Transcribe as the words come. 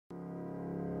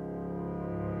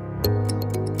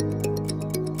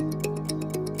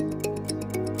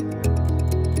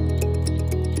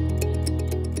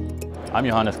I'm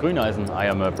Johannes Grüneisen. I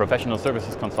am a professional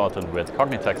services consultant with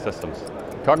Cognitec Systems.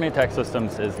 Cognitec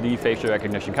Systems is the facial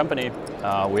recognition company.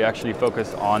 We actually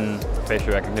focus on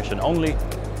facial recognition only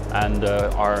and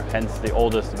are hence the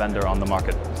oldest vendor on the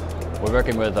market. We're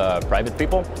working with private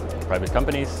people, private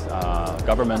companies,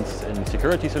 governments in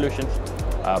security solutions,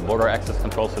 border access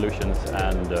control solutions,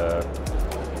 and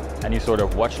any sort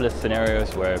of watch list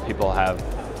scenarios where people have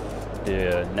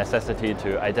the necessity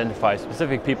to identify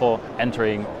specific people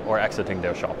entering or exiting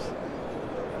their shops.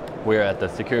 We're at the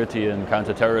Security and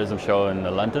Counterterrorism show in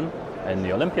London, in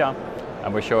the Olympia,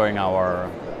 and we're showing our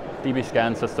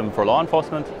DBScan system for law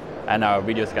enforcement and our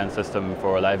video scan system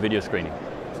for live video screening.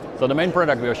 So the main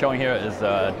product we are showing here is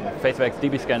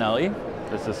FaceVACS-DBScan LE.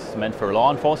 This is meant for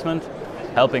law enforcement,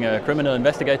 helping a criminal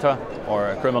investigator or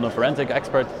a criminal forensic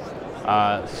expert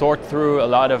sort through a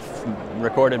lot of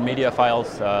recorded media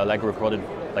files, like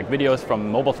videos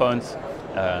from mobile phones,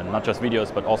 not just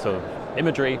videos but also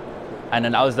imagery, and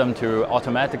allows them to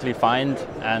automatically find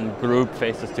and group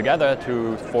faces together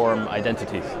to form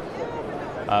identities.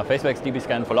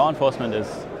 FaceVACS-DBScan for law enforcement is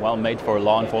well made for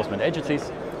law enforcement agencies,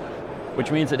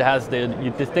 which means it has the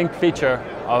distinct feature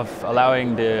of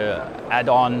allowing the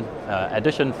add-on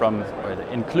addition from, or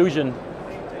the inclusion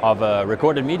of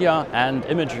recorded media and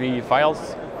imagery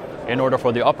files in order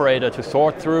for the operator to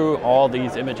sort through all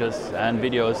these images and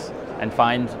videos and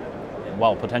find,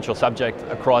 well, potential subject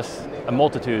across a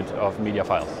multitude of media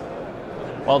files.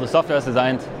 Well, the software is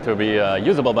designed to be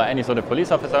usable by any sort of police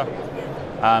officer.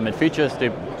 It features the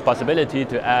possibility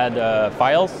to add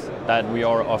files that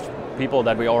of people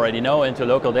that we already know into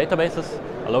local databases,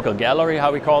 a local gallery,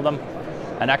 how we call them,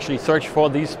 and actually search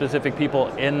for these specific people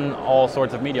in all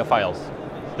sorts of media files.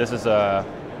 This is a,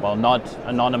 well, not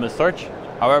anonymous search.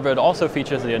 However, it also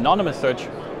features the anonymous search,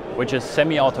 which is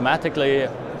semi-automatically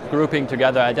grouping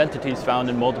together identities found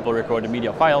in multiple recorded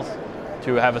media files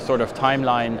to have a sort of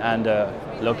timeline and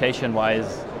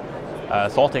location-wise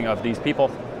sorting of these people,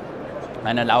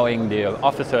 and allowing the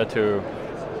officer to,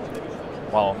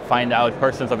 well, find out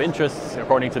persons of interest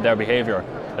according to their behavior.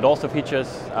 It also features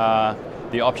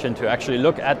the option to actually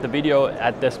look at the video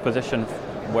at this position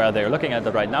where they're looking at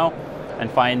it right now, and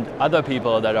find other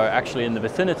people that are actually in the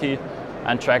vicinity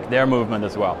and track their movement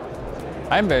as well.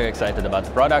 I'm very excited about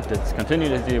the product. It's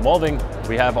continuously evolving.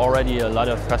 We have already a lot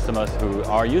of customers who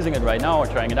are using it right now or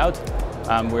trying it out.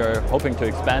 We're hoping to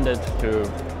expand it to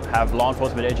have law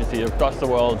enforcement agencies across the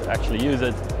world actually use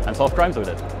it and solve crimes with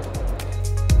it.